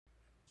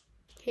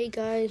Hey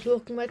guys,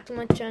 welcome back to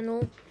my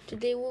channel.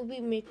 Today we'll be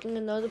making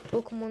another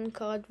Pokemon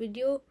card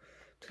video.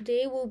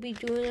 Today we'll be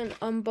doing an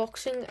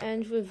unboxing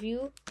and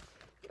review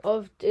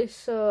of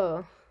this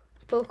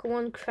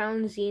Pokemon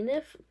Crown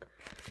Zenith.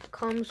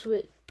 Comes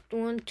with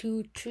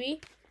 3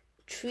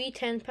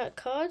 10-pack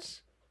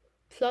cards,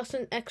 plus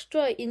an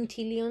extra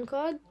Inteleon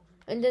card,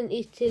 and an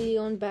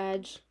Inteleon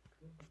badge.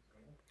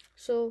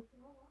 So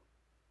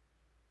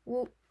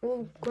we're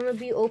gonna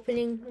be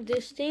opening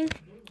this thing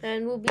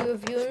and we'll be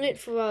reviewing it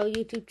for our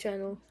YouTube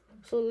channel.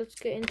 So let's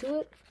get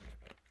into it.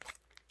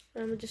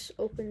 I'm gonna just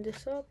open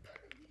this up.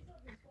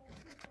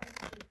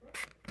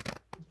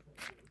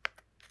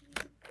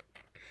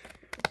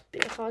 It's a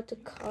bit hard to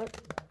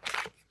cut.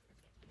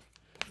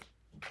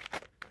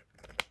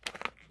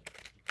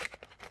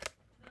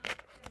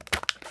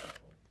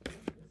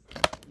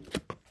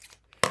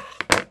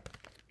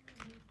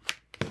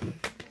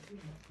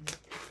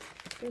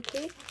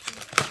 Okay.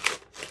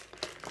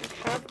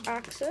 Have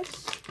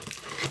access.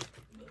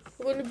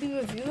 We're going to be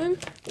reviewing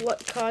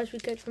what cards we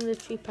get from the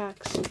 3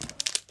 packs.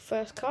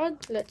 First card,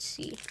 let's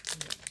see.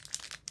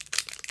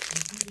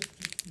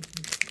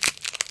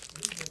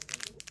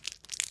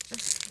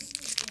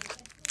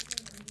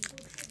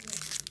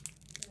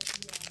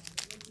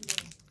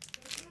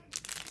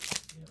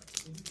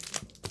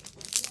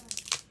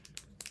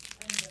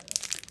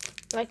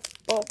 Like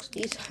box,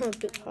 these are a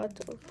bit hard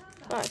to open.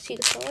 I see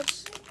the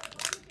cards.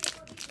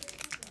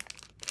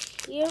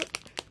 Yep.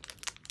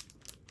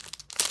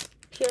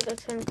 Here are the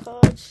 10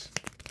 cards.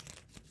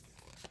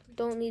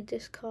 Don't need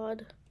this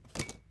card.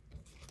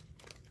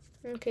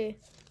 Okay.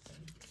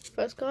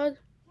 First card,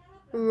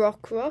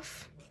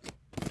 Rockruff.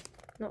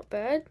 Not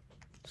bad.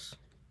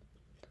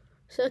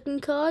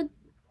 Second card,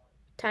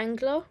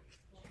 Tangler.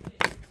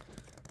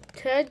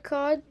 Third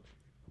card,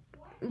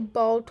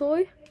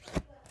 Baltoy.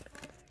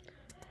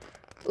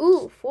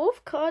 Ooh,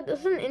 fourth card,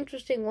 that's an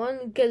interesting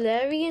one.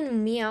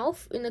 Galarian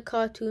Meowth in a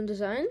cartoon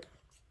design.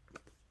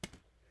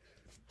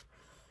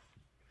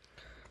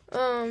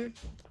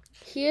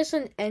 Here's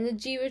an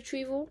energy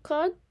retrieval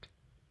card.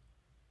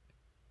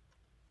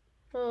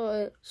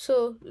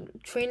 So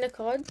trainer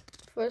card.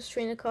 First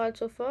trainer card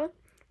so far.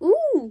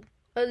 Ooh,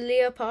 a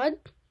Leopard.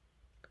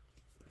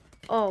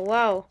 Oh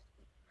wow.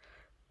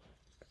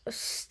 A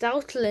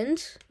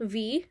Stoutland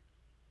V.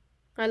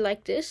 I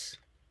like this.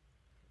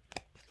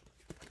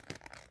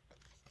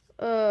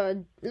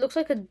 Looks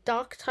like a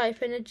dark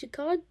type energy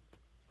card.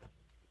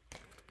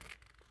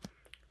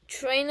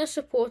 Trainer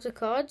supporter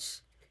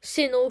cards.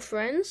 Sinnoh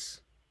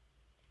Friends.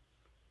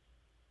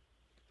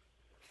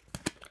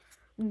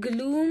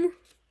 Gloom.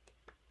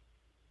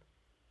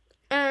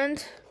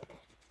 And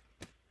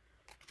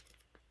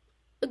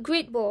a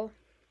Great Ball.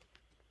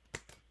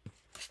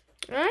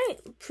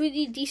 Alright,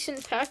 pretty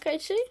decent pack,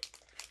 I'd say.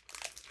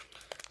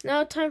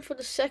 Now time for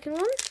the second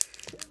one.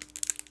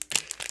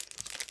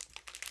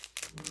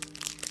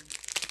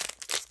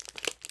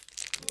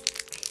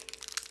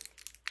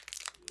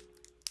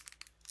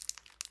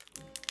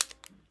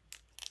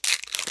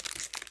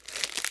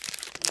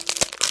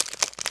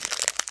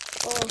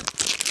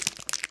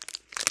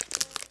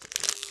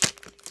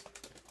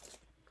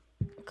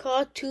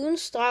 Cartoon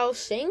style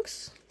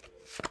sinks.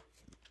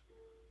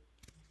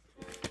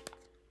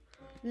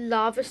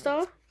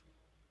 Larvestar.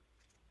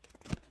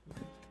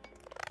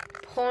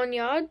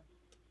 Pawniard.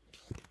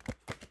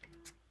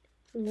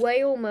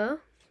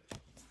 Wailmer.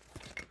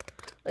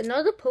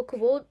 Another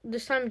Pokeball.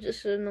 This time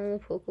just a normal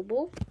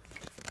Pokeball.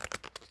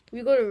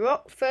 We got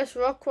a first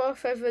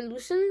Rockruff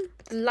evolution.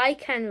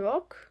 Lycan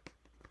Rock.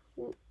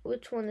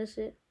 Which one is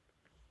it?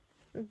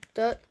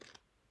 I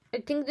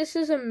think this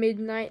is a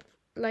Midnight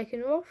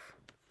Lycanroc.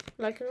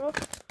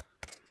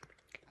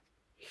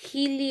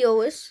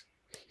 Heliolisk.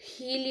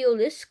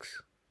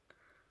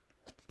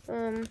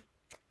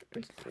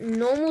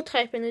 Normal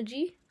type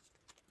energy.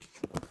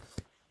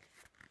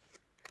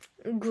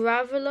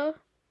 Graveler.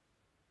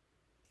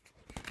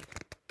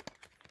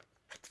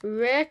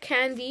 Rare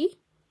Candy.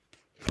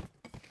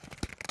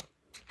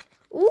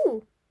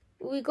 Ooh,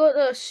 we got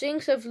a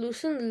Shinx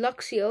evolution,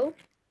 Luxio.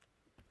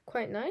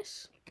 Quite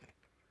nice.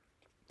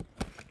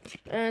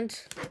 And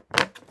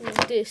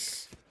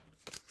this,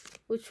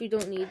 which we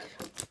don't need.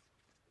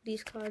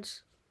 These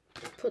cards.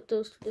 Put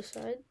those to the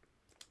side.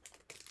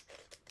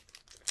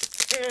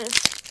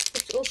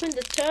 Let's open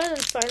the third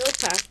and final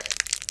pack.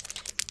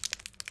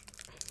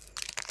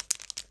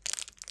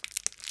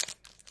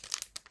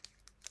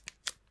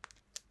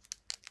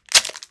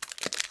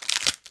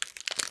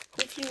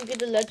 Hopefully we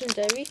get a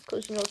legendary,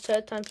 because you know,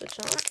 third time's the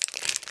charm.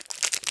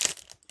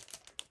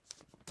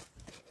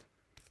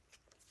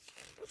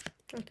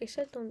 Okay,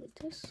 so don't need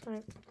this.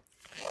 Alright.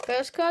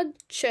 First card,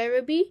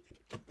 Cherubi.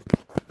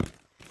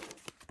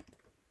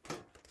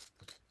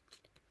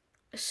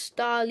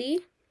 Starly.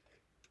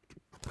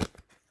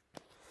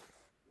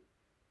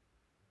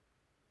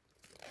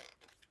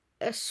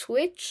 A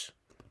Switch.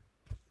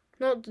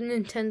 Not the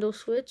Nintendo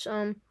Switch.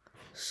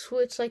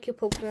 Switch like your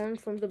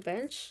Pokemon from the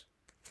bench.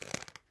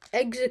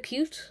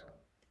 Execute.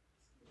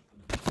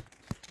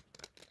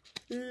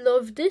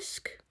 Love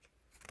Disc.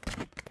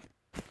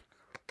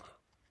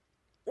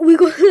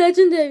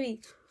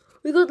 Legendary.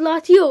 We got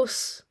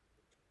Latios.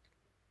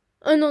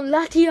 Oh no,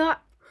 Latia.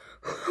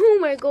 Oh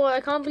my god,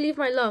 I can't believe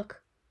my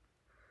luck.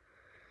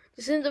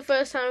 This isn't the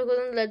first time I've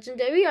gotten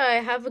legendary.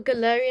 I have a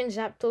Galarian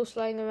Zapdos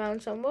lying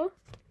around somewhere.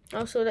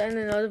 I'll show that in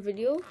another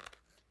video.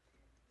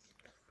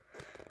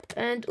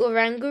 And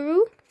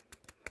Oranguru.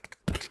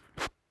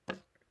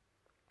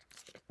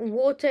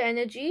 Water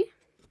Energy.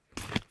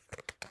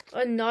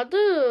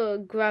 Another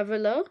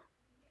Graveler.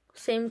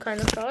 Same kind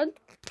of card.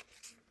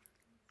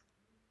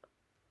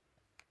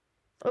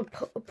 A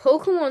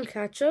Pokemon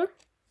Catcher.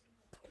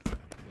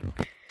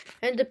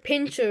 And a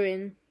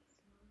Pincherin.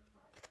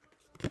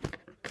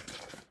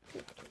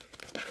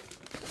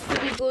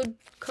 Pretty good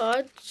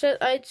card set,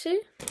 I'd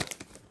say.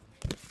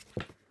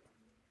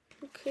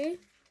 Okay.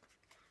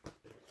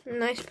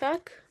 Nice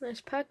pack,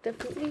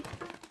 definitely.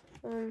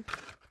 And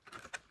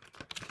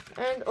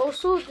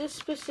also this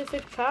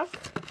specific pack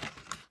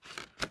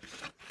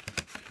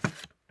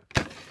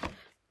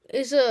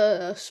is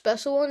a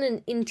special one,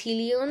 an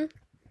Inteleon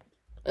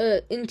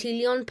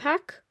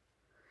pack.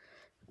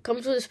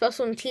 Comes with a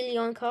special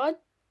Inteleon card,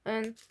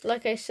 and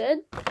like I said,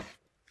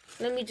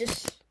 let me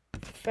just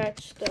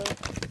fetch the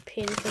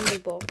pin from the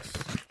box.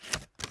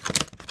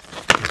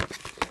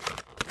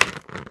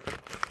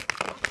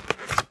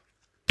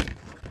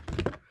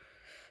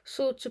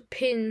 So it's a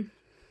pin,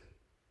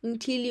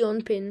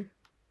 Inteleon pin.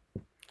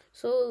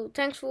 So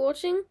thanks for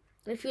watching.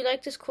 If you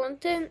like this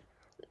content,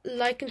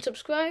 like and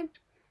subscribe,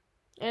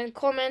 and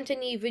comment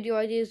any video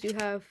ideas you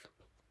have.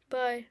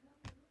 Bye.